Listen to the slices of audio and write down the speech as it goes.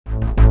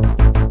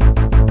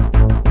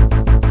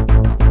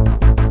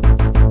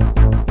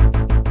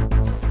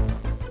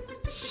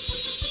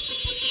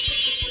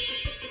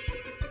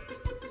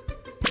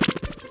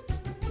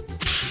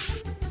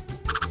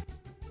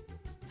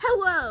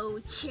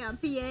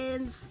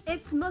friends,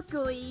 it's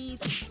Mercury,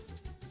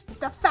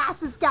 the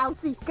fastest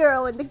galaxy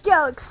girl in the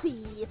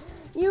galaxy.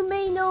 You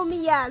may know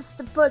me as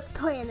the first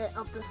planet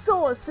of the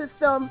solar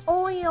system,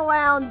 only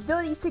around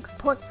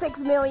 36.6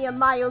 million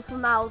miles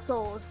from our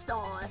solar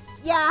star.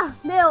 Yeah,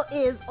 there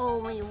is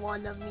only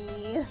one of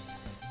me.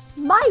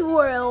 My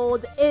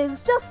world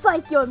is just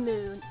like your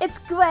moon. It's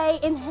gray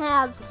and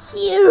has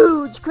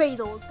huge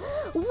craters.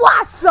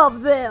 Lots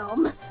of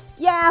them!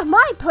 Yeah,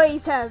 my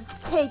place has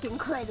taken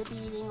quite a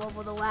beating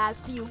over the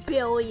last few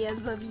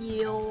billions of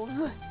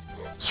years.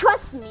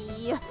 Trust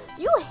me,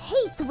 you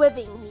hate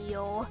living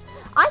here.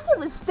 I can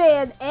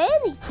withstand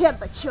any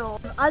temperature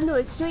under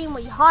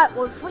extremely hot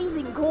or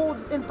freezing cold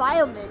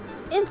environments.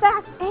 In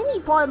fact, any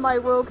part of my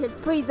world can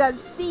freeze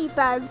as deep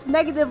as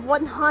negative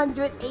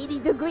 180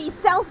 degrees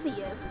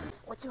Celsius.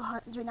 Or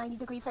 290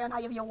 degrees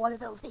Fahrenheit if you're one of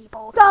those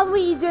people. Some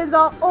regions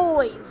are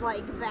always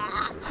like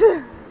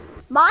that.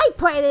 My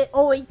planet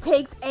only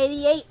takes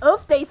 88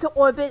 Earth days to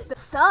orbit the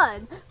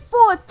sun.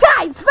 4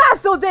 times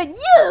faster than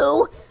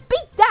you!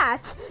 Beat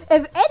that,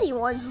 if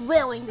anyone's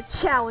willing to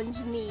challenge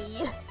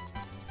me.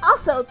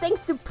 Also,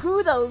 thanks to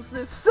Pluto's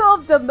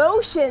deserved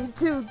demotion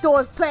to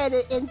Dwarf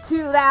Planet in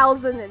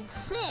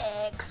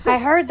 2006. I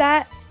heard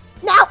that.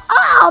 Now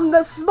I'm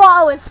the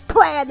smallest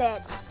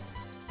planet!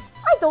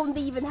 I don't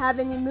even have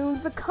any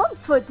moons to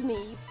comfort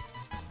me.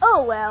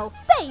 Oh well,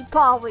 they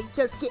probably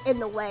just get in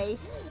the way.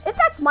 In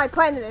fact, my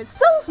planet is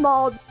so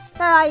small that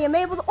I am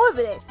able to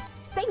orbit it.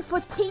 Thanks for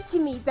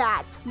teaching me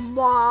that,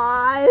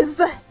 Mars.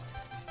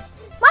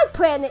 My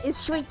planet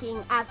is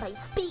shrinking as I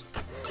speak.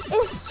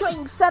 It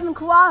shrinks 7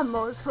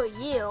 kilometers per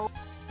year.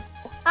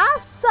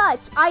 As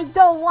such, I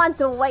don't want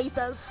to waste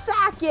a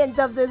second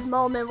of this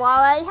moment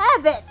while I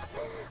have it.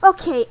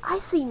 Okay, I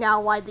see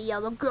now why the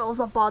other girls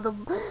are bothered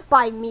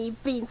by me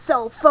being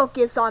so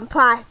focused on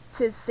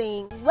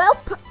practicing.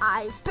 Welp,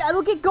 I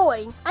better get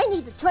going. I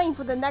need to train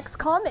for the next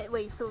Comet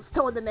Racers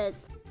tournament.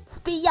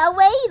 See ya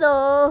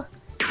later!